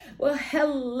Well,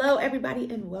 hello everybody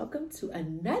and welcome to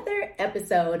another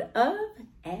episode of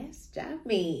Ask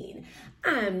Jameen.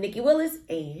 I'm Nikki Willis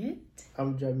and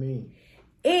I'm Jameen.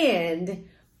 And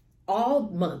all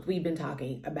month we've been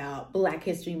talking about Black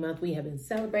History Month. We have been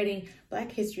celebrating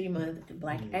Black History Month and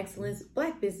Black excellence,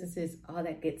 Black businesses, all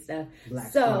that good stuff.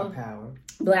 Star Power.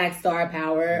 Black Star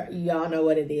Power. Y'all know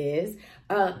what it is.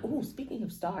 Speaking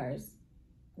of stars,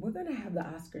 we're going to have the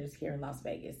Oscars here in Las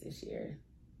Vegas this year.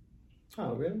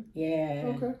 Oh, really?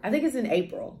 Yeah. Okay. I think it's in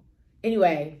April.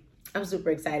 Anyway, I'm super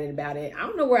excited about it. I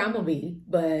don't know where I'm going to be,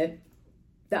 but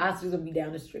the Oscars will be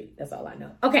down the street. That's all I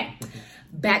know. Okay.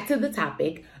 Back to the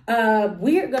topic.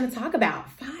 We're going to talk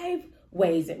about 5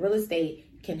 ways that real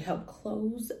estate can help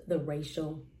close the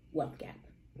racial wealth gap.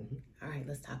 All right,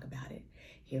 let's talk about it.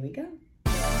 Here we go.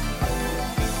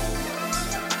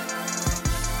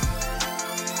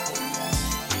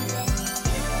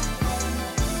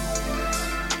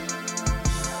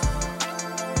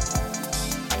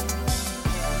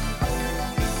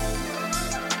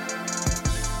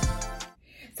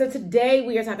 So today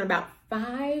we are talking about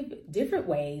 5 different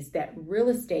ways that real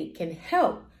estate can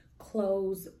help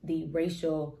close the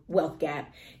racial wealth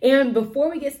gap. And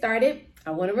before we get started, I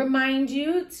want to remind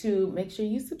you to make sure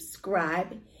you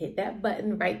subscribe, hit that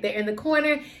button right there in the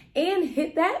corner, and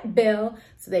hit that bell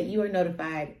so that you are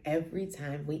notified every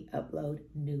time we upload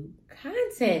new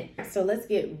content. So let's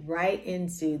get right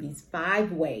into these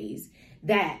 5 ways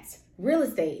that real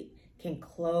estate can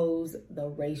close the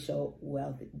racial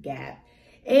wealth gap.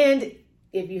 And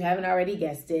if you haven't already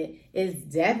guessed it, it's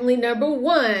definitely number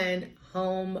 1,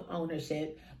 home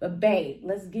ownership. But babe,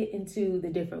 let's get into the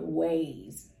different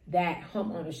ways that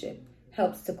home ownership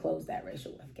helps to close that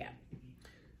racial wealth gap.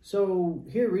 So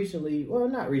here recently, well,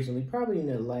 not recently, probably in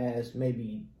the last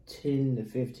maybe 10 to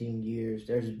 15 years,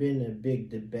 there's been a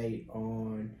big debate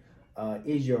on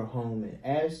is your home an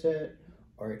asset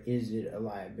or is it a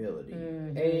liability?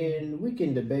 And we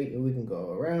can debate and we can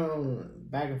go around,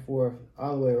 back and forth,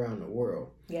 all the way around the world.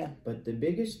 Yeah. But the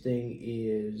biggest thing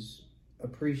is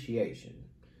appreciation.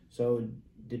 So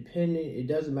it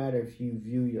doesn't matter if you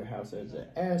view your house as an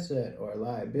asset or a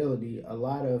liability. A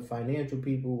lot of financial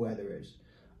people, whether it's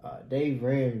Dave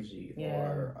Ramsey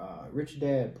or Rich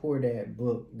Dad, Poor Dad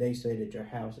book, they say that your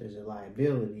house is a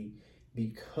liability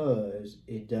because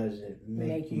it doesn't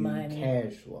make you money.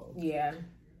 Cash flow. Yeah.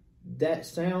 That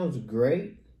sounds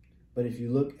great, but if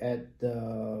you look at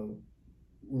the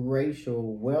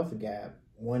racial wealth gap,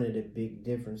 one of the big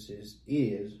differences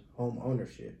is home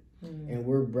ownership. And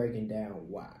we're breaking down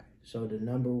why. So the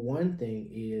number 1 thing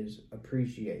is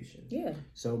appreciation. Yeah.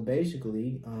 So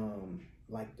basically,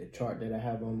 like the chart that I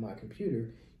have on my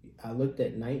computer, I looked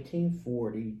at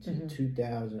 1940 to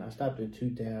 2000. I stopped at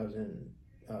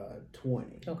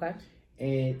 2020. Okay.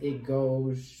 And it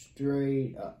goes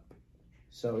straight up.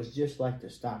 So it's just like the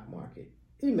stock market.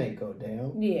 It may go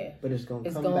down. Yeah. But it's going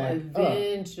to come back back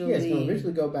eventually. up. Yeah, it's going to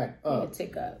eventually go back up.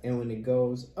 Tick up. And when it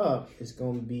goes up, it's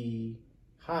going to be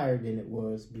higher than it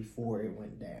was before it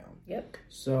went down. Yep.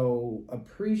 So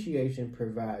appreciation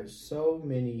provides so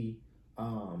many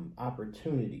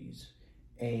opportunities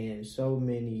and so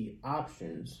many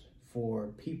options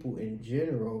for people in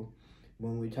general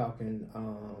when we're talking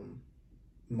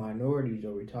minorities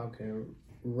or we're talking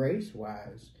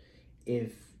race-wise.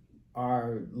 If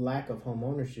our lack of home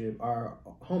ownership, our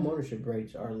home ownership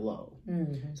rates are low.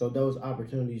 So those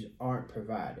opportunities aren't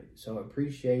provided. So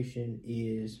appreciation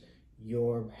is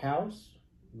your house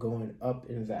going up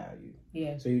in value.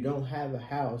 Yeah. So you don't have a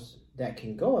house that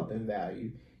can go up in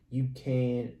value. You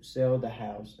can sell the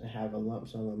house and have a lump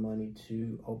sum of money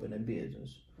to open a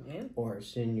business. Yeah. Or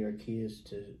send your kids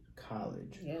to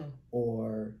college. Yeah.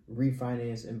 Or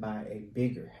refinance and buy a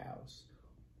bigger house.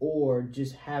 Or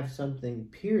just have something,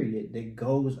 period, that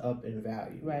goes up in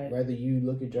value. Right. Whether you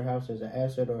look at your house as an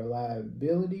asset or a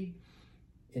liability,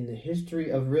 in the history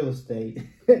of real estate,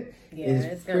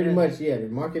 it's pretty much, the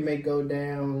market may go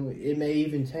down, it may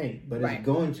even tank, but it's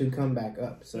going to come back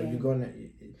up. So you're going to,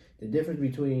 the difference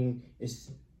between,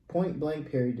 it's point blank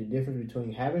period, the difference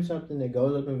between having something that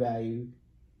goes up in value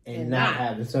and not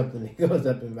having something that goes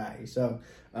up in value. So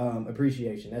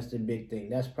appreciation, that's the big thing.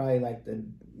 That's probably like the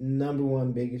number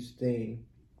 1 biggest thing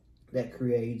that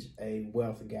creates a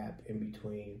wealth gap in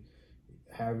between,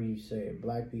 however you say it,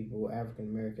 Black people, African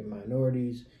American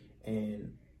minorities,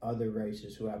 and other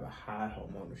races who have a high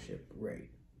home ownership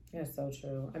rate. That's so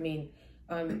true. I mean,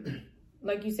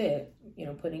 like you said,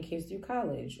 putting kids through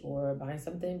college or buying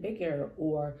something bigger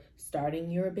or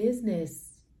starting your business.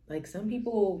 Like some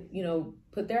people,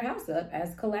 put their house up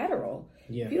as collateral.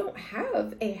 Yeah. If you don't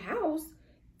have a house,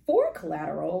 for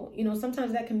collateral,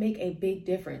 sometimes that can make a big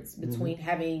difference between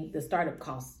having the startup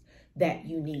costs that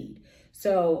you need.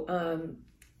 So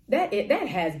that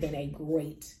has been a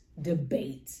great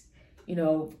debate,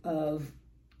 of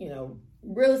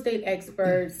real estate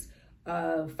experts,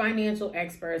 financial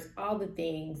experts, all the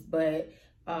things. But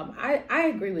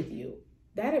I agree with you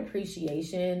that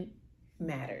appreciation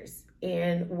matters,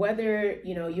 and whether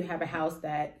you have a house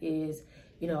that is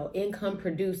income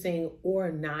producing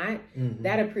or not,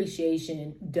 that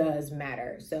appreciation does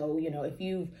matter. So if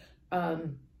you've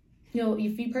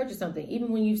if you purchase something,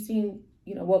 even when you've seen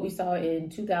what we saw in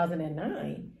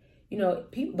 2009,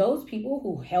 those people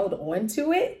who held on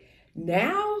to it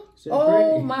now,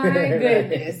 oh my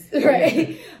goodness,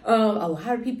 right? A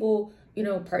lot of people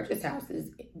purchased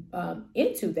houses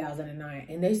in 2009,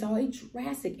 and they saw a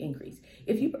drastic increase.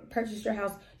 If you purchased your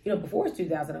house before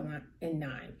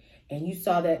 2009 and you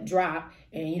saw that drop,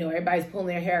 and everybody's pulling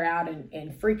their hair out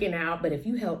and freaking out, but if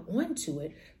you held on to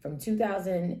it from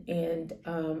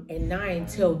 2009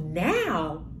 till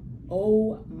now,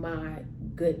 oh my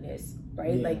goodness,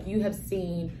 right? Yeah. Like, you have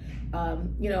seen,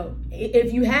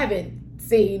 if you haven't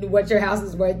seen what your house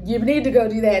is worth, you need to go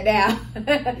do that now.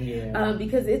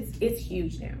 Because it's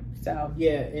huge now. So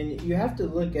yeah, and you have to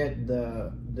look at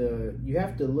you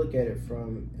have to look at it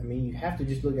from, you have to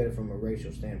just look at it from a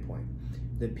racial standpoint.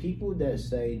 The people that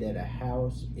say that a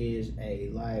house is a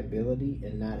liability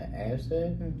and not an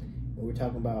asset, when we're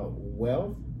talking about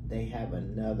wealth, they have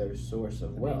another source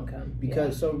of wealth. Income.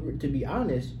 Because so to be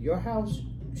honest, your house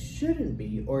shouldn't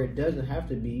be, or it doesn't have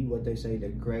to be, what they say the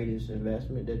greatest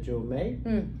investment that you'll make.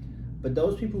 But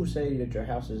those people who say that your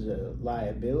house is a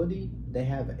liability, they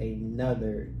have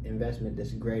another investment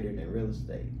that's greater than real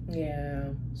estate. Yeah.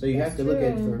 So you have to look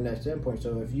at it from that standpoint.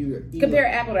 So if you compare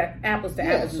apples to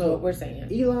apples, is what we're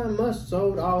saying. Elon Musk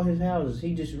sold all his houses.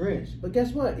 He just rents. But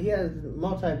guess what? He has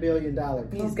multi-billion-dollar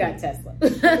company. He's got Tesla.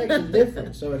 It makes a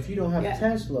difference. So if you don't have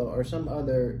Tesla or some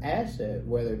other asset,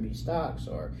 whether it be stocks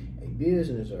or a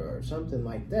business or something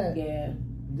like that,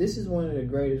 this is one of the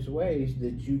greatest ways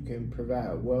that you can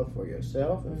provide wealth for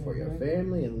yourself and for your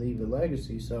family and leave a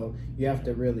legacy. So you have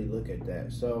to really look at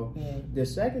that. So the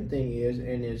second thing is,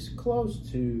 and it's close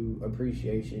to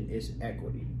appreciation, is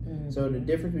equity. So the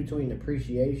difference between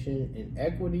appreciation and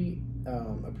equity,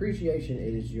 appreciation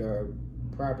is your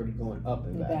property going up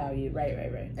in value.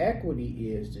 Right. Equity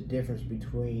is the difference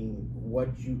between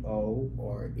what you owe,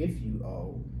 or if you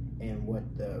owe, and what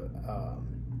the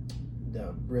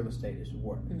real estate is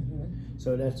worth.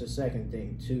 So that's the second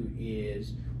thing too,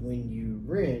 is when you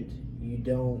rent, you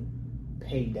don't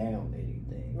pay down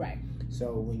anything. Right.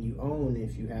 So when you own,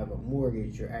 if you have a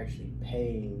mortgage, you're actually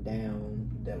paying down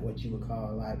that what you would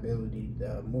call a liability,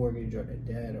 the mortgage or the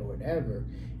debt or whatever.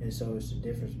 And so it's the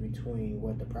difference between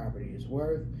what the property is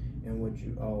worth and what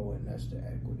you owe, and that's the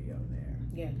equity on there.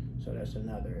 Yeah. So that's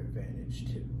another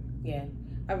advantage too. Yeah.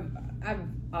 I've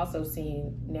also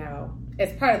seen now,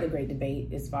 as part of the great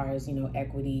debate, as far as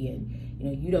equity, and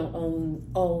you don't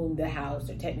own the house,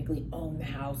 or technically own the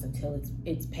house until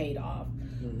it's paid off.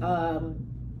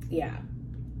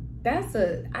 That's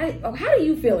how do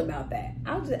you feel about that?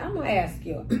 I'm gonna ask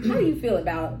you, how do you feel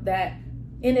about that,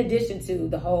 in addition to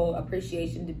the whole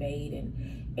appreciation debate,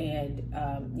 and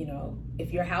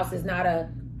if your house is not a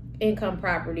income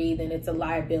property, then it's a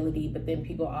liability, but then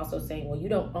people are also saying, well, you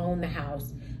don't own the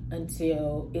house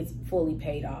until it's fully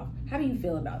paid off. How do you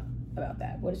feel about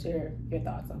that? What is your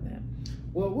thoughts on that?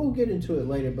 Well, we'll get into it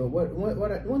later, but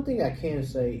one thing I can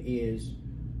say is,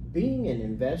 being an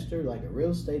investor, like a real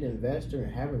estate investor,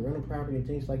 and having rental property and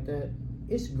things like that,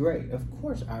 it's great. Of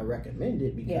course, I recommend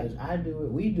it because I do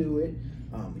it, we do it.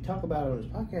 We talk about it on this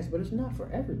podcast, but it's not for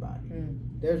everybody.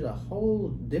 There's a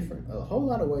whole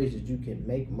lot of ways that you can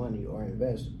make money or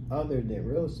invest other than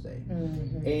real estate.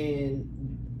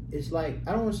 And it's like,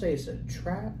 I don't want to say it's a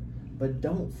trap, but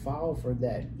don't fall for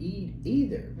that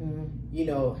either.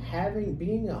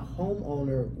 Being a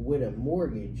homeowner with a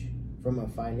mortgage, from a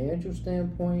financial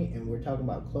standpoint, and we're talking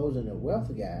about closing the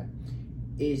wealth gap,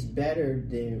 is better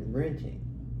than renting.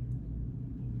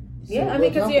 So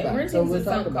because renting is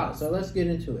some cost. So let's get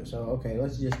into it. So, okay,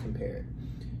 let's just compare it.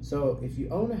 So if you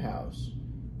own a house,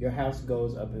 your house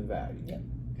goes up in value. Yep.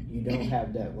 You don't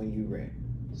have that when you rent.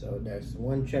 So that's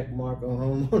one check mark on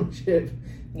home ownership,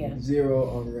 0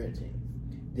 on renting.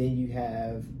 Then you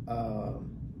have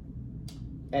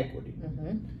equity.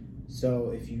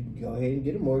 So if you go ahead and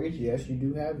get a mortgage, yes, you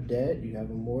do have debt, you have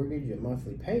a mortgage, your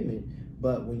monthly payment,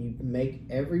 But when you make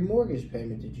every mortgage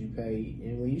payment that you pay,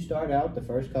 and when you start out, the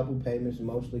first couple payments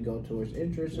mostly go towards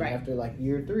interest, and after like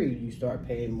year 3, you start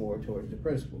paying more towards the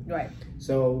principal. Right.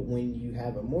 So when you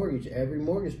have a mortgage, every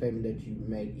mortgage payment that you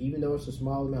make, even though it's a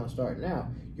small amount starting out,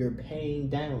 you're paying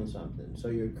down something. So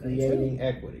you're creating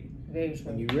equity. Very true.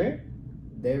 When you rent,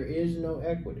 there is no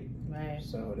equity. Right.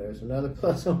 So there's another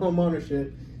plus on home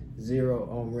ownership, 0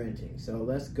 on renting. So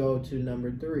let's go to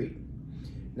number 3.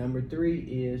 Number 3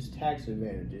 is tax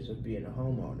advantages of being a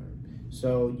homeowner.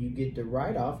 So you get the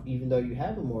write-off even though you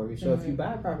have a mortgage. So if you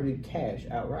buy a property cash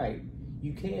outright,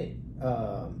 you can't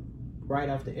write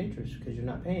off the interest because you're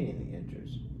not paying any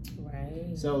interest.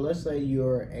 Right. So let's say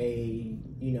you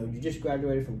just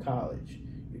graduated from college.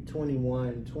 You're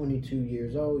 21, 22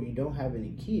 years old. You don't have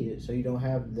any kids, so you don't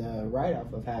have the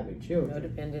write-off of having children. No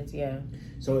dependents, yeah.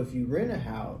 So if you rent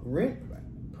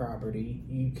property,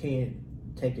 you can't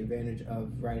take advantage of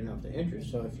writing off the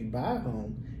interest. So if you buy a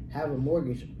home, have a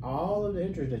mortgage, all of the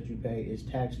interest that you pay is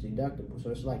tax deductible.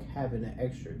 So it's like having an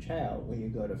extra child when you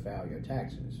go to file your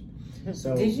taxes.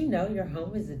 So did you know your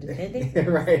home is a dependent?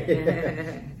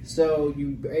 Right. So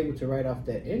you're able to write off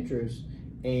that interest,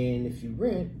 and if you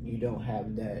rent, you don't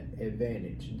have that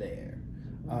advantage there.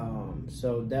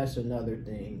 So that's another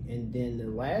thing. And then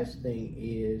the last thing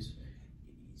is,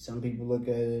 some people look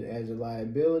at it as a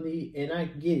liability, and I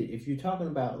get it. If you're talking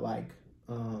about like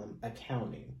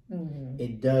accounting,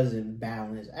 it doesn't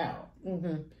balance out.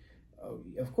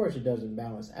 Of course, it doesn't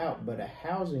balance out, but a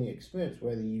housing expense,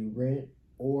 whether you rent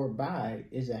or buy,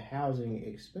 is a housing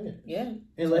expense. Yeah.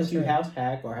 Unless you house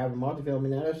hack or have a multifamily,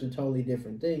 now that's a totally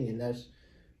different thing, and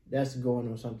that's going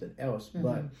on something else.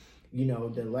 But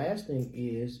the last thing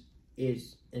is,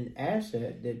 it's an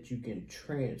asset that you can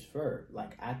transfer.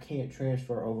 Like, I can't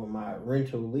transfer over my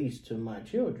rental lease to my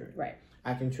children. Right.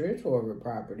 I can transfer over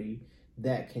property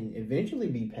that can eventually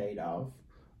be paid off,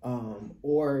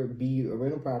 or be a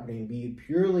rental property and be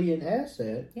purely an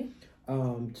asset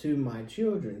to my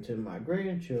children, to my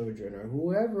grandchildren, or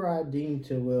whoever I deem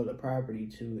to will the property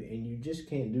to, and you just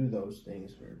can't do those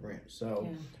things for rent. So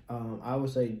I would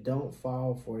say don't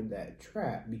fall for that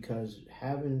trap, because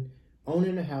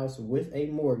owning a house with a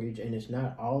mortgage and it's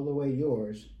not all the way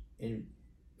yours, and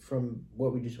from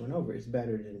what we just went over, it's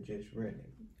better than just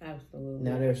renting. Absolutely.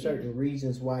 Now, there are certain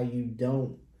reasons why you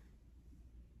don't.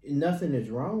 Nothing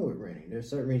is wrong with renting. There's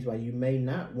certain reasons why you may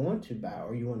not want to buy,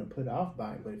 or you want to put off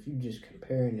buying. But if you're just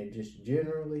comparing it just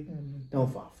generally,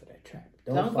 don't fall for that trap.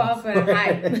 Don't fall for the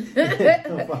hype.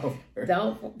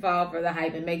 Don't fall for the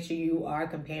hype, and make sure you are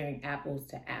comparing apples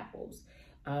to apples.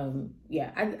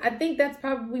 I think that's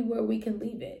probably where we can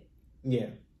leave it. Yeah.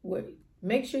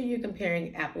 Make sure you're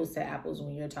comparing apples to apples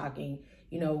when you're talking,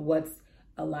 what's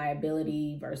a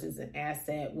liability versus an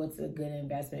asset, what's a good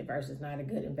investment versus not a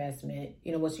good investment,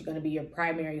 what's going to be your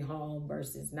primary home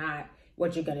versus not,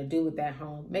 what you're going to do with that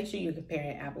home. Make sure you're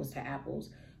comparing apples to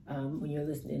apples when you're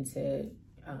listening to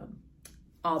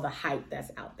all the hype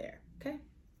that's out there. Okay.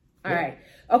 All right.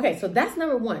 Okay. So that's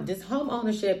number 1, just home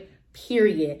ownership,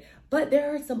 period. But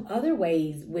there are some other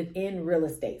ways within real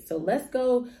estate. So let's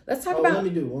talk about. Let me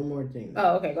do one more thing.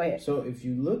 Oh, okay. Go ahead. So if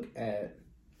you look at,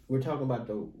 we're talking about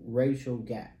the racial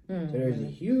gap. So there's a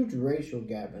huge racial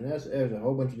gap, and there's a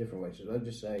whole bunch of different ways. So let's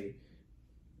just say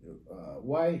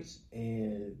whites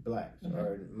and blacks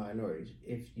are minorities.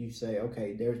 If you say,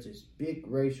 okay, there's this big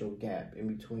racial gap in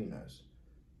between us,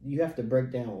 you have to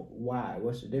break down why.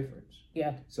 What's the difference?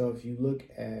 Yeah. So if you look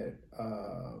at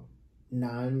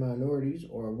non-minorities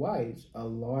or whites, a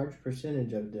large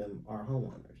percentage of them are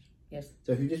homeowners. Yes.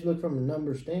 So if you just look from a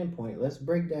number standpoint, let's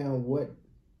break down what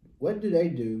do they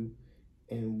do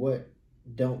and what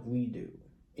don't we do.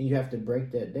 And you have to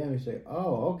break that down and say,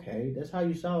 oh, okay, that's how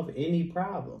you solve any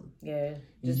problem. Yeah.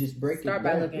 You just break it down.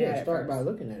 By looking at it. Start by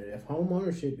looking at it. If home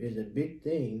ownership is a big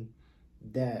thing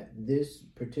that this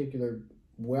particular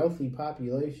wealthy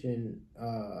population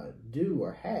do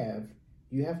or have,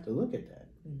 you have to look at that.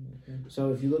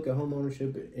 So if you look at home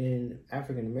ownership in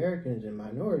African Americans and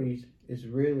minorities, it's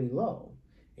really low.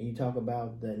 And you talk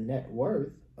about the net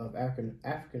worth of African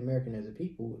American as a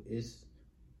people is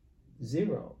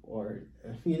 0, or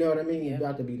you know what I mean? You've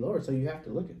got to be lower. So you have to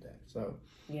look at that. So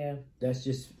that's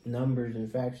just numbers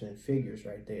and facts and figures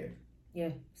right there.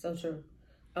 Yeah, so true.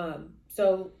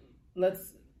 So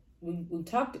we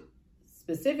talked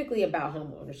specifically about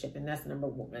home ownership, and that's number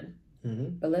 1.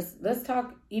 But let's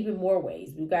talk even more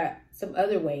ways. We've got some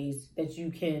other ways that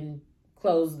you can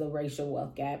close the racial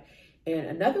wealth gap, and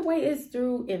another way is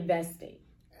through investing.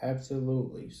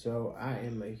 Absolutely. So I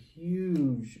am a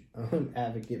huge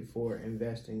advocate for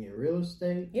investing in real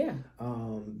estate. Yeah.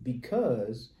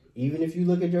 Because Even if you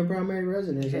look at your primary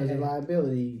residence as a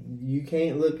liability, you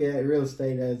can't look at real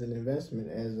estate as an investment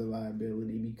as a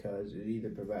liability because it either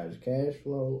provides cash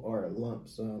flow or a lump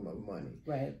sum of money.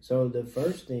 Right. So the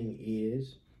first thing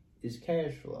is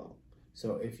cash flow.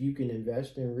 So if you can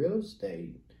invest in real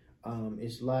estate,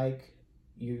 it's like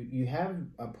you have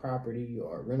a property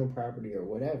or a rental property or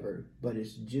whatever, but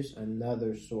it's just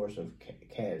another source of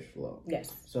cash flow.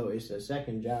 Yes. So it's a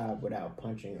second job without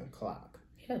punching a clock.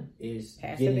 Yeah. It's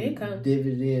passive getting income,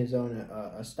 dividends on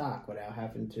a stock without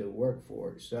having to work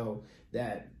for it. So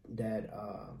that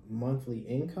monthly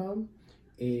income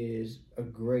is a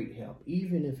great help,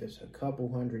 even if it's a couple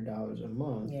 $100s a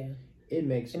month. Yeah. It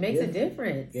makes a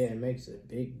difference. Yeah, it makes a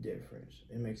big difference.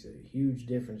 It makes a huge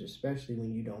difference, especially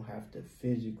when you don't have to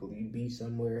physically be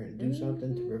somewhere and do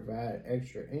something to provide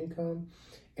extra income.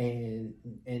 And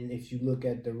if you look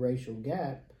at the racial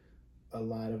gap, a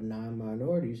lot of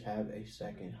non-minorities have a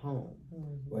second home,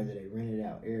 whether they rent it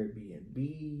out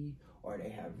Airbnb or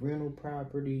they have rental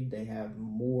property. They have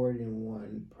more than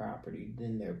one property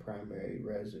than their primary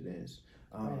residence,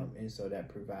 and so that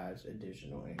provides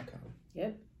additional income.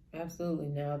 Yep. Absolutely.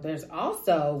 Now, there's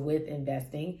also with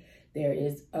investing, there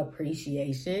is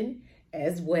appreciation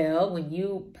as well. When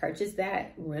you purchase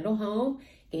that rental home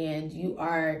and you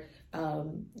are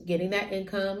getting that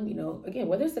income, again,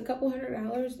 whether it's a couple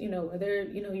 $100, whether,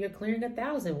 you're clearing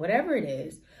 1,000, whatever it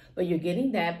is, but you're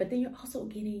getting that, but then you're also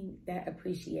getting that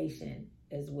appreciation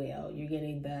as well. You're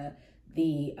getting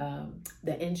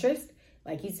the interest,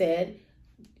 like you said,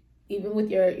 even with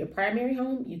your primary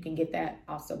home, you can get that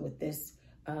also with this.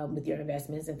 With your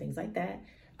investments and things like that.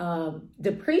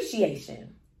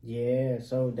 Depreciation. Yeah,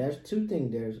 so that's two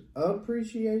things. There's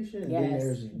appreciation and then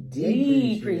there's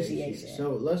depreciation.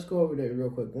 So let's go over that real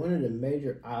quick. One of the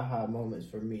major aha moments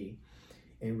for me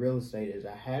in real estate is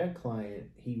I had a client.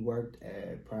 He worked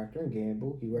at Procter &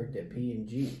 Gamble. He worked at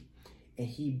P&G. And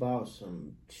he bought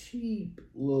some cheap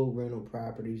little rental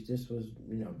properties. This was,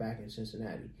 back in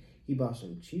Cincinnati. He bought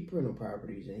some cheap rental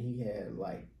properties and he had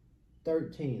like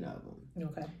 13 of them.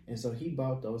 Okay. And so he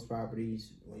bought those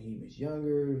properties when he was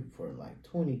younger for like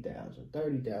 $20,000,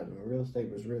 $30,000 when real estate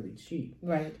was really cheap.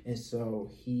 Right. And so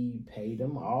he paid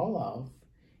them all off.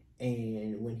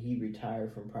 And when he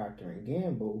retired from Procter &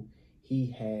 Gamble, he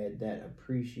had that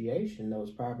appreciation. Those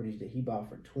properties that he bought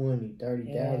for $20,000,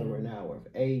 $30,000 were now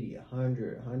worth $80,000,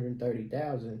 $100,000,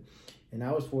 $130,000. And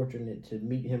I was fortunate to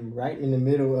meet him right in the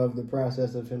middle of the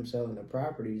process of him selling the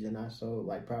properties. And I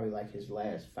sold probably his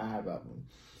last 5 of them.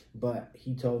 But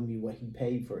he told me what he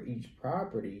paid for each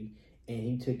property and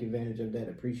he took advantage of that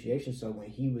appreciation. So when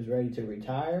he was ready to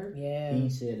retire, he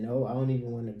said, no, I don't even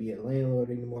want to be a landlord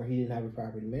anymore. He didn't have a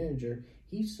property manager.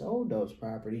 He sold those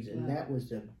properties and that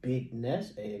was a big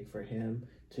nest egg for him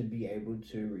to be able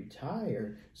to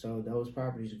retire. So those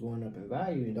properties are going up in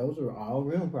value, and those are all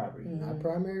rental properties, not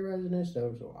primary residence.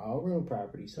 Those are all rental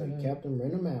properties. So he kept them,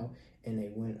 rent them out, and they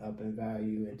went up in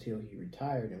value until he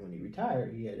retired. And when he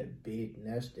retired, he had a big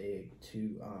nest egg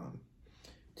to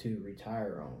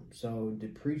retire on. So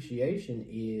depreciation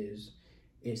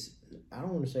I don't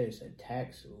want to say it's a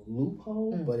tax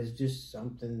loophole, but it's just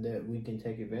something that we can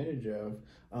take advantage of.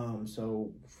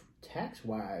 So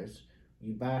tax-wise,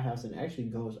 you buy a house and it actually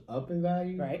goes up in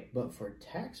value. Right. But for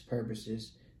tax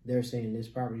purposes, they're saying this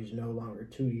property is no longer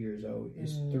 2 years old.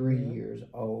 It's 3 years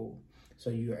old.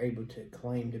 So you're able to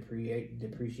claim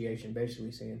depreciation,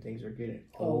 basically saying things are getting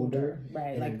older.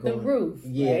 Right, like the roof.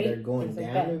 Yeah, right? They're going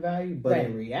down in value. But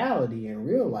in reality, in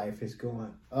real life, it's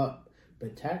going up.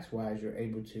 But tax-wise, you're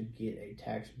able to get a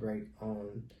tax break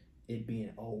on it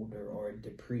being older or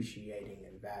depreciating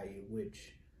in value,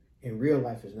 which in real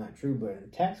life is not true, but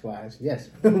in tax-wise, yes,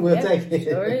 we'll take it.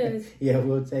 Sure is. Yeah,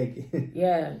 we'll take it.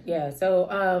 Yeah.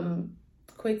 So,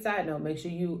 quick side note, make sure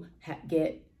you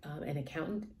get an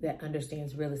accountant that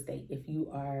understands real estate if you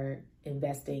are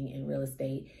investing in real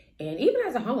estate. And even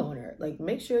as a homeowner,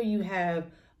 make sure you have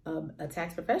a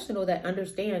tax professional that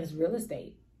understands real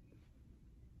estate.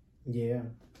 Yeah.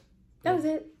 That was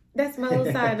it. That's my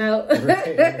little side note.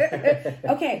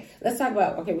 Okay, let's talk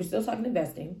about, we're still talking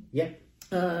investing. Yeah.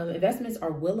 Investments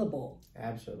are willable.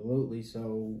 Absolutely.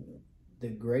 So the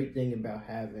great thing about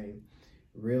having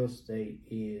real estate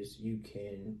is you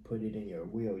can put it in your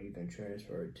will. You can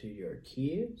transfer it to your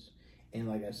kids. And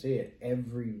like I said,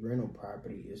 every rental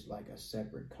property is like a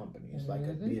separate company. It's like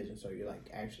a business. So you're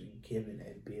actually giving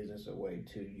that business away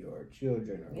to your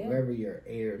children or whoever your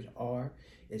heirs are.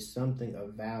 It's something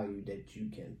of value that you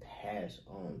can pass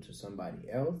on to somebody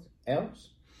else.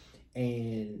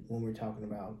 And when we're talking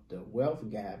about the wealth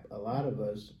gap, a lot of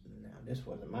us, now this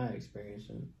wasn't my experience,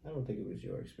 and I don't think it was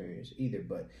your experience either,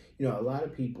 but a lot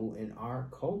of people in our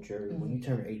culture, when you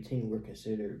turn 18, we're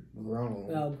considered grown.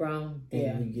 Oh, grown.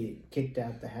 And we get kicked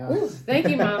out the house. Ooh, thank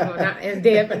you, Mom, and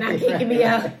Dad for not kicking me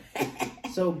out.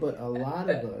 So, but a lot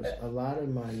of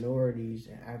minorities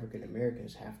and African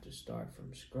Americans have to start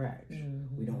from scratch.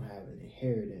 Mm-hmm. We don't have an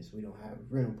inheritance. We don't have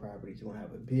rental properties. We don't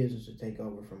have a business to take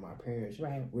over from our parents.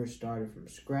 Right. We're starting from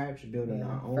scratch, building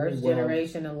our own first wealth,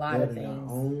 generation, a lot of things,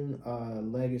 our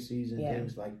own legacies and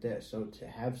things like that. So, to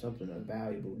have something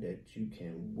valuable that you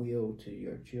can will to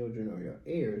your children or your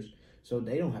heirs, so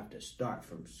they don't have to start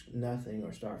from nothing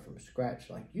or start from scratch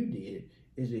like you did,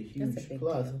 is a huge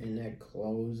plus, and that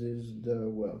closes the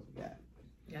wealth gap.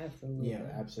 Absolutely. Yeah,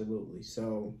 absolutely.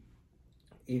 So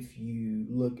if you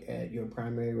look at your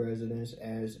primary residence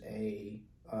as a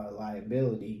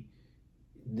liability,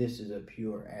 this is a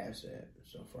pure asset.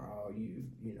 So for all you,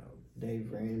 Dave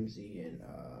Ramsey and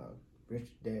Rich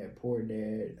Dad, Poor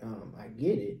Dad, I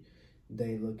get it.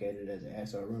 They look at it as an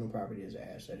asset. Rental property as an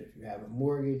asset. If you have a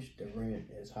mortgage, the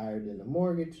rent is higher than the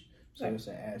mortgage. So it's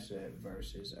an asset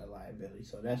versus a liability.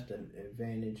 So that's the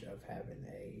advantage of having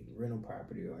a rental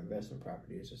property or investment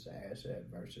property. It's just an asset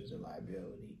versus a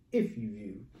liability if you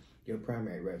view your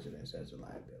primary residence as a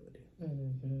liability.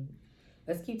 Mm-hmm.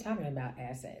 Let's keep talking about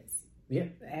assets. Yeah.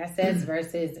 Assets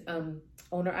versus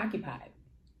owner-occupied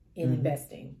in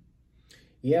investing.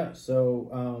 Yeah.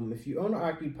 So if you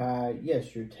owner-occupied,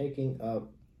 yes, you're taking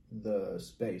up the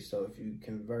space. So if you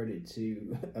convert it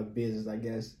to a business, I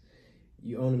guess,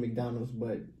 you own a McDonald's,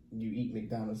 but you eat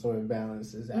McDonald's, so it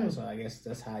balances out. So I guess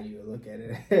that's how you would look at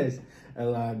it, as a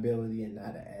liability and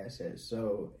not an asset.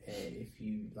 So if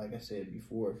you, like I said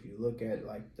before, if you look at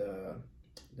like the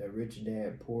Rich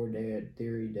Dad, Poor Dad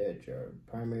theory that your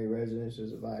primary residence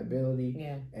is a liability,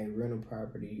 a rental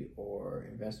property or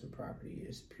investment property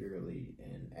is purely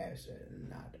an asset and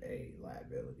not a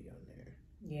liability on there.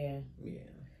 Yeah.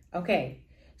 Okay,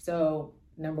 so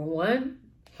number 1,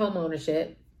 home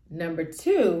ownership. Number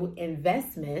 2,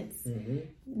 investments. Mm-hmm.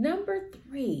 Number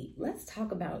 3, let's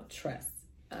talk about trust.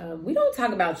 We don't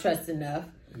talk about trust enough.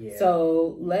 Yeah.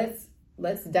 So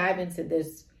let's dive into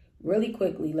this really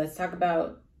quickly. Let's talk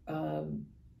about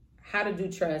how to do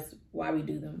trust, why we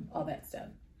do them, all that stuff.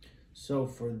 So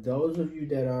for those of you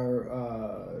that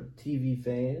are TV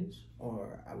fans,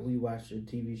 or we watch the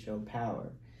TV show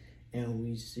Power, and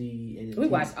we see... We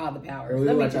watch all the Powers.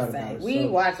 Let me just say. We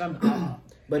watch them all.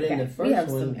 But in the first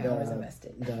one,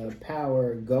 the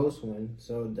Power Ghost one,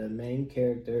 so the main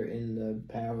character in the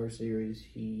Power series,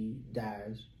 he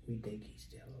dies. We think he's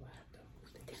still alive,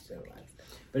 though.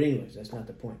 But anyways, that's not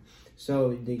the point.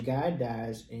 So the guy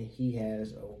dies, and he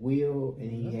has a will, and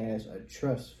he has a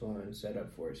trust fund set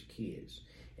up for his kids.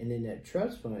 And in that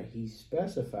trust fund, he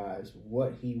specifies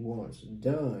what he wants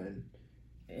done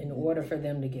in order for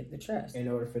them to get the trust. In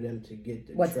order for them to get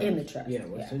the what's trust. in the trust. Yeah,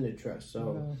 what's in the trust.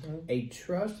 So a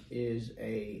trust is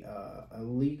a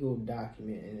legal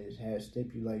document, and it has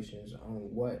stipulations on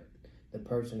what the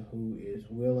person who is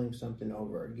willing something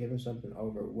over or giving something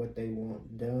over, what they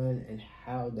want done and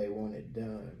how they want it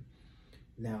done.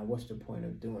 Now, what's the point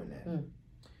of doing that?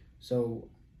 So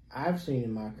I've seen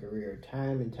in my career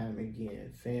time and time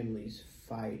again, families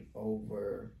fight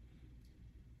over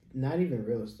not even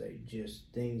real estate,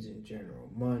 just things in general.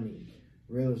 Money,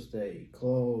 real estate,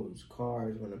 clothes,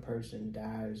 cars. When a person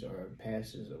dies or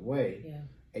passes away,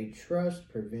 a trust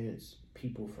prevents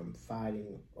people from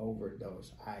fighting over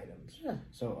those items.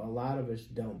 So a lot of us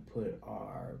don't put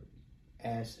our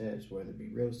assets, whether it be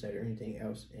real estate or anything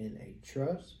else, in a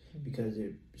trust because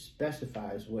it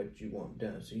specifies what you want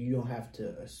done. So you don't have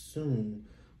to assume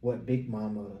what Big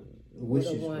Mama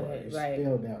wishes were. It's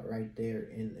spelled out right there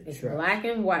in the trust. It's black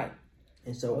and white.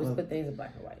 And so always put things in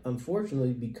black and white.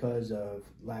 Unfortunately, because of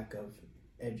lack of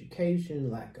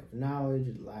education, lack of knowledge,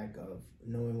 lack of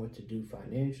knowing what to do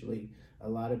financially, a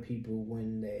lot of people,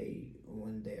 when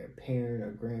their parent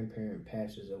or grandparent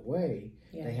passes away,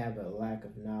 they have a lack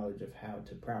of knowledge of how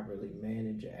to properly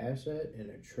manage an asset,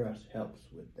 and a trust helps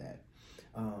with that.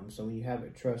 So when you have a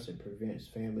trust, it prevents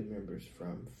family members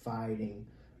from fighting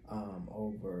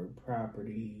over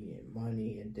property and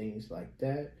money and things like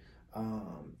that.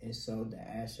 And so the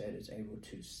asset is able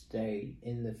to stay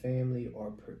in the family,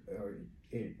 or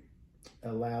it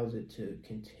allows it to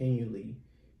continually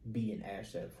be an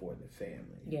asset for the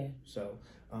family. So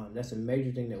that's a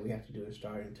major thing that we have to do, is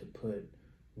starting to put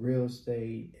real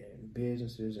estate and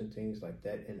businesses and things like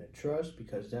that in a trust,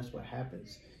 because that's what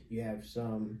happens. You have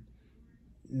some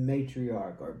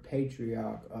matriarch or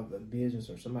patriarch of a business,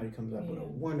 or somebody comes up with a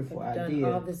wonderful idea,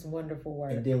 done all this wonderful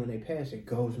work, and then when they pass, it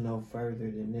goes no further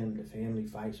than them. The family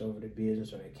fights over the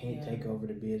business, or they can't take over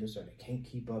the business, or they can't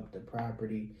keep up the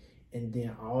property, and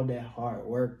then all that hard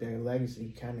work, their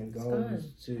legacy kind of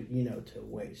goes to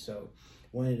waste. So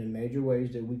one of the major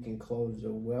ways that we can close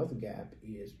the wealth gap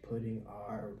is putting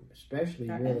our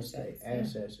real estate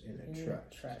assets in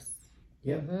a trust.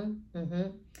 Yep.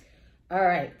 All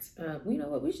right. You know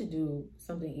what? We should do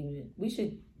something we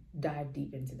should dive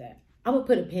deep into that. I'm going to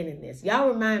put a pin in this. Y'all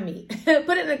remind me. Put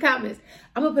it in the comments.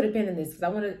 I'm going to put a pin in this because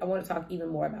I want to talk even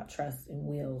more about trust and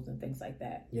wills and things like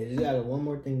that. Yeah, just got one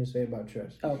more thing to say about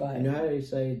trust. Oh, go ahead. You know how they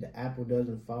say the apple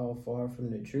doesn't fall far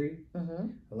from the tree? Mm-hmm.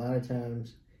 A lot of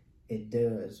times it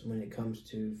does when it comes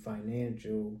to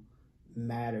financial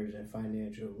matters and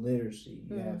financial literacy.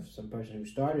 You have some person who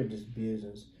started this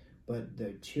business, but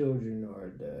the children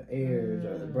or the heirs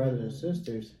or the brothers and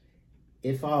sisters,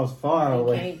 it falls far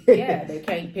away. They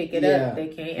can't pick it up. They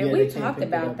can't. And we talked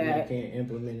about that. They can't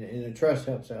implement it, and the trust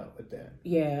helps out with that.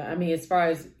 Yeah, I mean, as far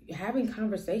as having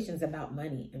conversations about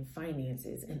money and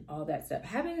finances and all that stuff,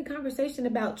 having a conversation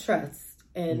about trust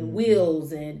and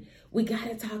wills, and we got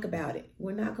to talk about it.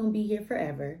 We're not going to be here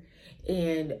forever.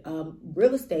 And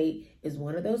real estate is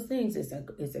one of those things.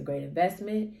 It's a great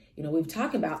investment. You know, we've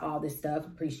talked about all this stuff,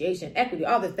 appreciation, equity,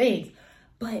 all the things,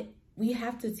 but we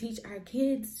have to teach our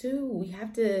kids too. We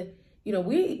have to,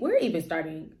 we're even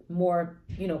starting more,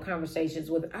 conversations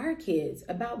with our kids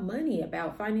about money,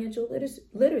 about financial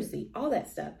literacy, all that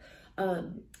stuff.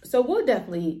 So we're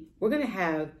going to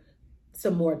have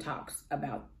some more talks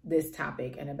about this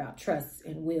topic and about trusts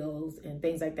and wills and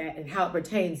things like that and how it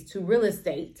pertains to real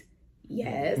estate.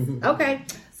 Yes. Okay.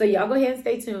 So y'all go ahead and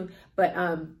stay tuned, but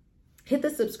hit the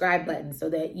subscribe button so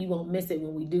that you won't miss it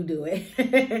when we do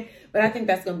it. But I think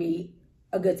that's going to be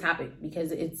a good topic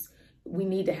because we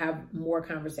need to have more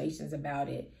conversations about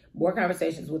it, more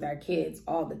conversations with our kids,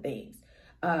 all the things.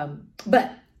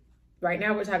 But right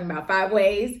now we're talking about 5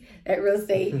 ways that real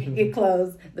estate can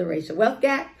close the racial wealth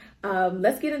gap.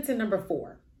 Let's get into number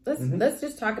 4. Let's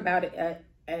just talk about it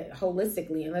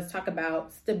holistically, and let's talk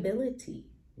about stability.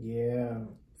 Yeah.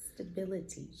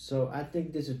 Stability. So I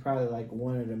think this is probably like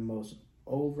one of the most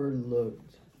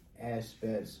overlooked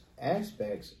aspects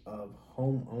of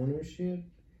home ownership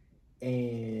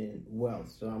and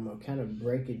wealth. So I'm going to kind of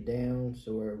break it down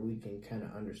so where we can kind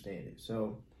of understand it.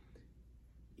 So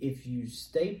if you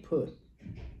stay put,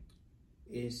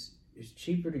 it's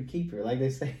cheaper to keep her. Like they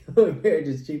say, marriage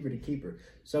is cheaper to keep her.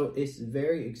 So it's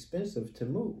very expensive to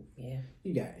move. Yeah.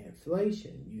 You got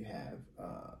inflation. You have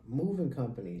moving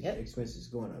companies, expenses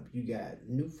going up. You got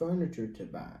new furniture to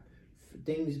buy.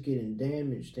 Things getting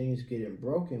damaged, things getting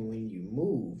broken when you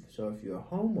move. So if you're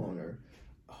a homeowner,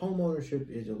 homeownership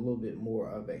is a little bit more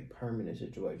of a permanent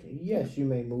situation. Yes, you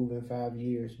may move in 5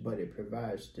 years, but it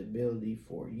provides stability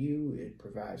for you. It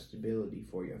provides stability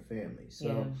for your family.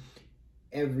 So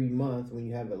every month when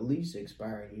you have a lease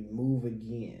expiring, you move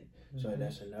again. So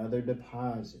that's another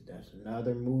deposit. That's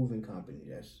another moving company.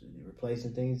 That's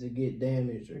replacing things that get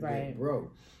damaged or get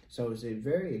broke. So it's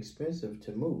very expensive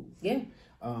to move. Yeah.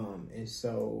 And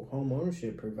so home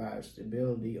ownership provides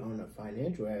stability on a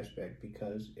financial aspect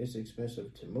because it's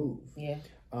expensive to move. Yeah.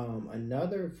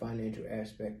 Another financial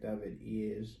aspect of it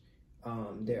is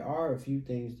there are a few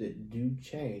things that do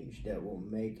change that will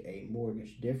make a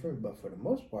mortgage different. But for the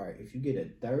most part, if you get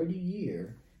a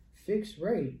 30-year fixed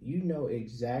rate, you know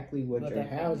exactly what your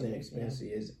housing expense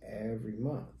is every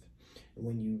month.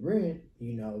 When you rent,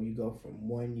 you go from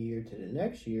 1 year to the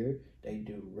next year. They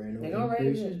do rental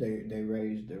increases. They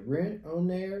raise the rent on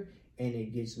there, and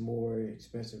it gets more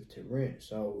expensive to rent.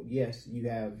 So yes, you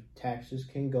have taxes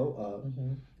can go up,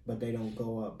 but they don't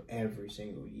go up every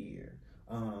single year.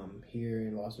 Here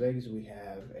in Las Vegas, we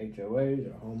have HOAs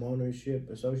or home ownership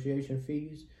association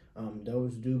fees.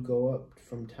 Those do go up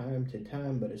from time to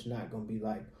time, but it's not going to be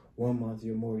like 1 month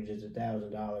your mortgage is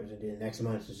 $1,000 and then next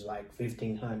month it's like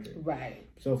 $1,500. Right.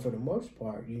 So for the most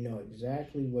part, you know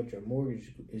exactly what your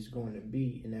mortgage is going to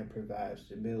be, and that provides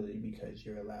stability because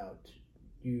you're allowed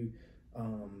to,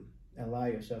 allow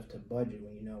yourself to budget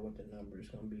when you know what the number is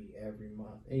going to be every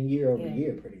month and year over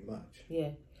year, pretty much.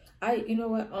 Yeah.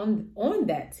 On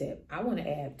that tip, I want to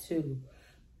add too,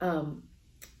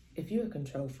 if you're a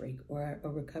control freak or a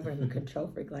recovering control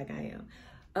freak like I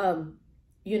am,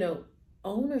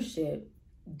 ownership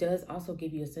does also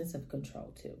give you a sense of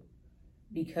control too,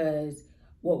 because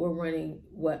what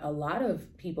a lot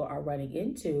of people are running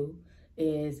into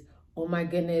is, oh my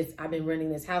goodness, I've been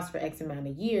renting this house for X amount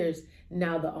of years.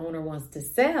 Now the owner wants to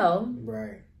sell.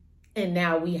 Right. And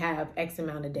now we have X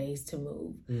amount of days to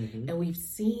move. And we've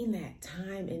seen that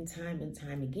time and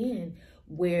time again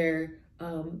where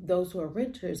those who are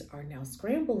renters are now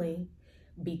scrambling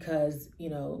because,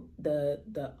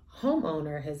 the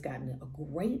homeowner has gotten a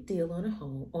great deal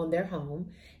on their home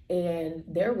and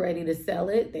they're ready to sell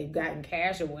it. They've gotten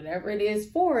cash or whatever it is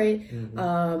for it.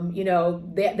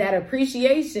 That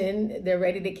appreciation, they're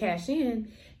ready to cash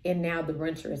in. And now the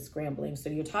renter is scrambling. So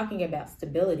you're talking about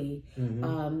stability,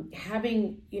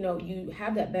 having, you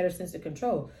have that better sense of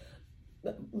control.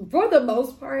 For the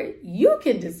most part, you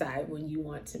can decide when you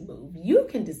want to move. You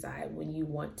can decide when you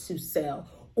want to sell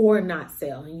or not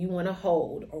sell and you want to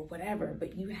hold or whatever,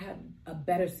 but you have a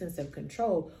better sense of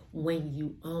control when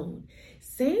you own.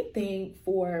 Same thing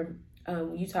for,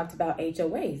 you talked about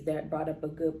HOAs. That brought up a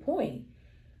good point.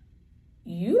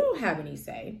 You don't have any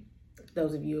say,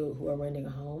 those of you who are renting a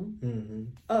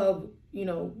home, of,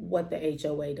 what the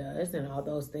HOA does and all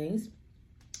those things.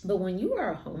 But when you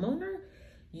are a homeowner,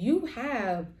 you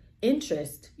have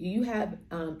interest. You have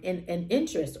an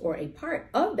interest or a part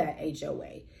of that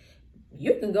HOA.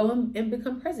 You can go and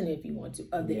become president if you want to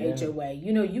of the HOA.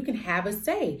 You can have a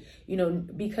say,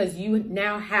 because you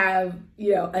now have,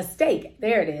 a stake.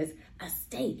 There it is, a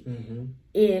stake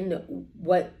in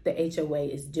what the HOA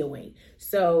is doing.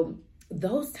 So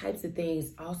those types of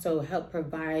things also help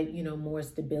provide, more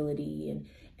stability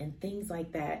and things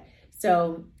like that.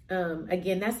 So,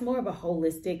 again, that's more of a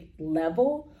holistic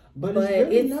level. But it's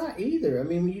really not either. I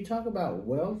mean, when you talk about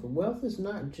wealth is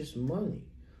not just money.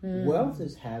 Wealth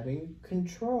is having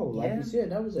control. Like you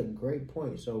said, that was a great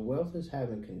point. So wealth is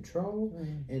having control,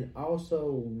 and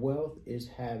also wealth is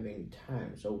having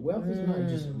time. So wealth is not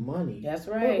just money. That's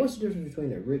right. What's the difference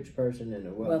between a rich person and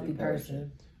a wealthy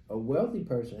person? A wealthy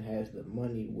person has the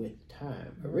money with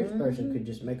time. A rich person could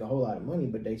just make a whole lot of money,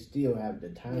 but they still have the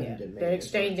time to make. They're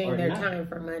exchanging their time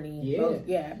for money.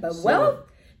 But so, wealth,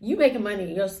 you making money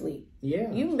in your sleep.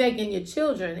 Yeah. You making your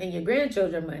children and your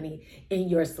grandchildren money in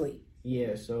your sleep.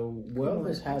 Yeah, so wealth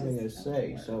is having a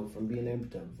say. So from being able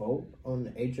to vote on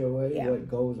the HOA, what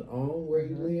goes on where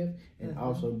you live, and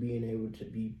also being able to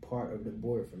be part of the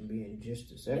board, from being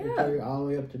just a secretary all the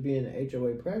way up to being the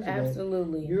HOA president.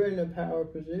 Absolutely. You're in a power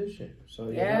position.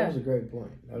 So that was a great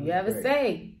point. You have a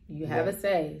say. You have a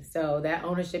say. So that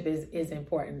ownership is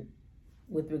important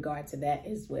with regard to that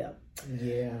as well.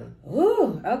 Yeah.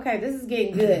 Ooh, okay, this is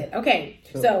getting good. Okay,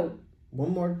 so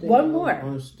one more thing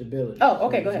on stability. Oh,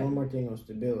 okay, go ahead. One more thing on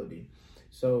stability.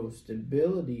 So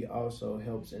stability also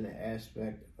helps in the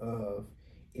aspect of,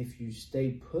 if you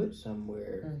stay put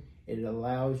somewhere,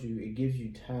 it gives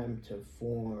you time to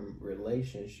form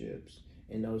relationships.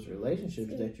 And those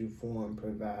relationships that you form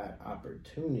provide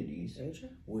opportunities,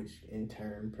 which in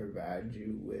turn provide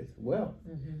you with wealth,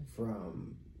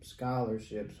 from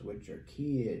scholarships with your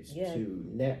kids to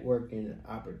networking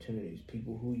opportunities,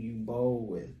 people who you bowl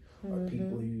with, or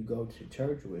people who you go to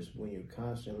church with. When you're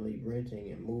constantly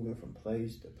renting and moving from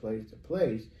place to place to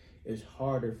place, it's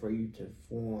harder for you to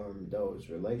form those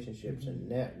relationships and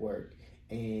network,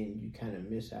 and you kind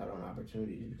of miss out on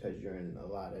opportunities because you're in a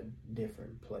lot of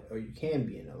different places, or you can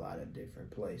be in a lot of different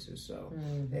places. So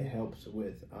it helps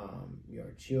with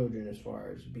your children as far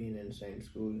as being in the same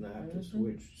schools, not have to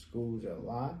switch schools a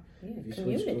lot. If you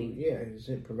switch schools,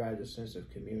 it provides a sense of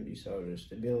community. So the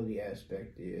stability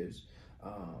aspect is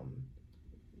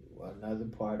another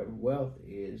part of wealth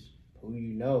is who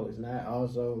you know. It's not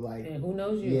also like, and who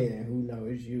knows you. Yeah, who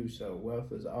knows you. So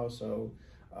wealth is also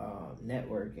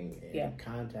networking and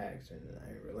contacts and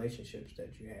relationships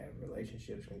that you have.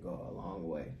 Relationships can go a long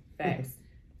way. Facts.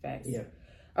 Yeah.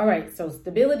 All right, so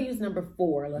stability is number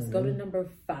 4. Let's go to number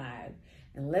 5,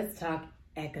 and let's talk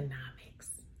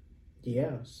economics.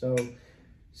 Yeah, so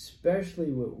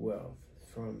especially with wealth,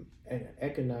 from an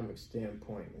economic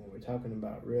standpoint, when we're talking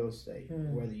about real estate,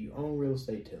 whether you own real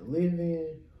estate to live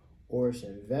in or it's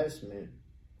an investment,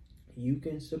 you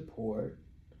can support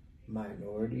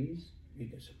minorities. You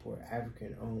can support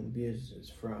African-owned businesses,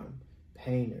 from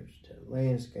painters to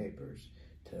landscapers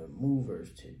to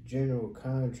movers to general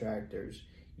contractors.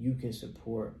 You can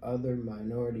support other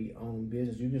minority-owned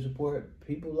businesses. You can support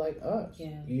people like us,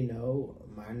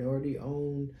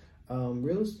 minority-owned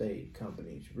real estate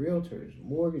companies, realtors,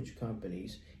 mortgage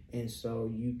companies. And so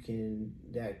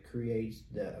that creates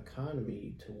the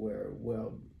economy to where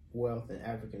wealth in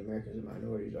African Americans and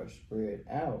minorities are spread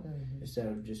out instead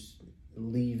of just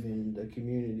leaving the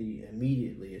community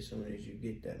immediately as soon as you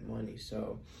get that money.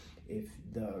 So if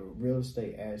the real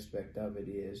estate aspect of it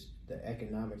is, the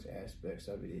economics aspects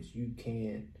of it is, you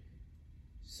can't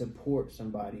support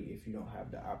somebody if you don't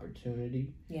have the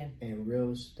opportunity. Yeah. And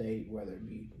real estate, whether it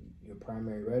be your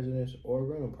primary residence or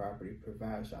rental property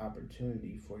provides the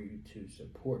opportunity for you to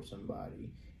support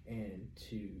somebody and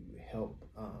to help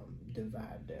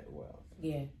divide that wealth.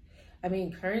 Yeah. I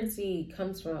mean, currency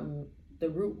comes from the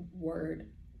root word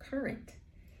current,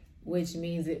 which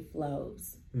means it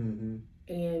flows. Mm-hmm.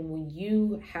 And when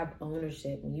you have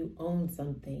ownership, when you own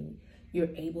something, you're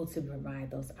able to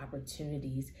provide those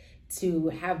opportunities to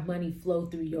have money flow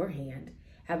through your hand,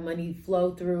 have money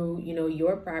flow through,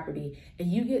 your property,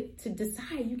 and you get to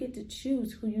decide, you get to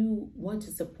choose who you want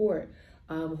to support,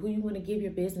 who you want to give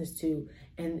your business to.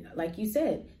 And like you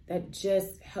said, that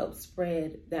just helps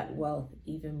spread that wealth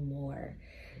even more.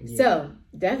 Yeah. So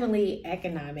definitely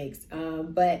economics.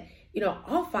 But,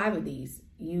 all 5 of these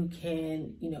you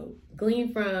can,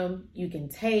 glean from, you can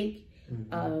take,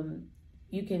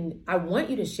 mm-hmm. I want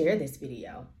you to share this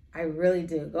video. I really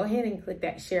do. Go ahead and click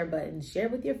that share button. Share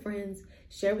with your friends,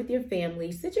 share with your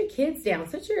family, sit your kids down,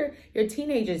 sit your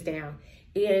teenagers down,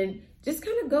 and just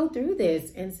kind of go through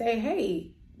this and say,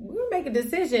 hey, we're going to make a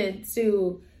decision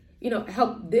to,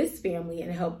 help this family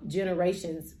and help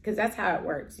generations, because that's how it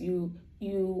works. You're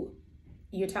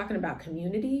talking about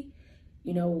community.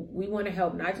 We want to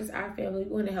help not just our family, we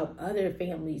want to help other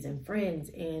families and friends,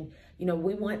 and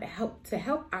we want to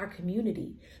help our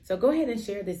community. So go ahead and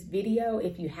share this video.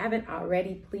 If you haven't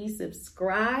already, please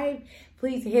subscribe.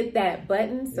 Please hit that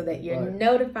button so that you're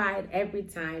notified every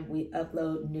time we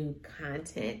upload new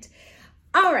content.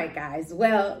 All right, guys.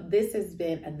 Well, this has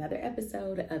been another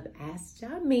episode of Ask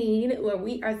Jameen, where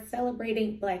we are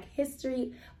celebrating Black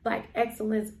history, Black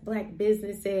excellence, Black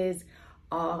businesses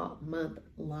all month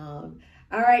long.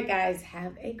 All right, guys,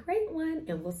 have a great one,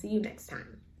 and we'll see you next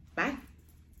time. Bye.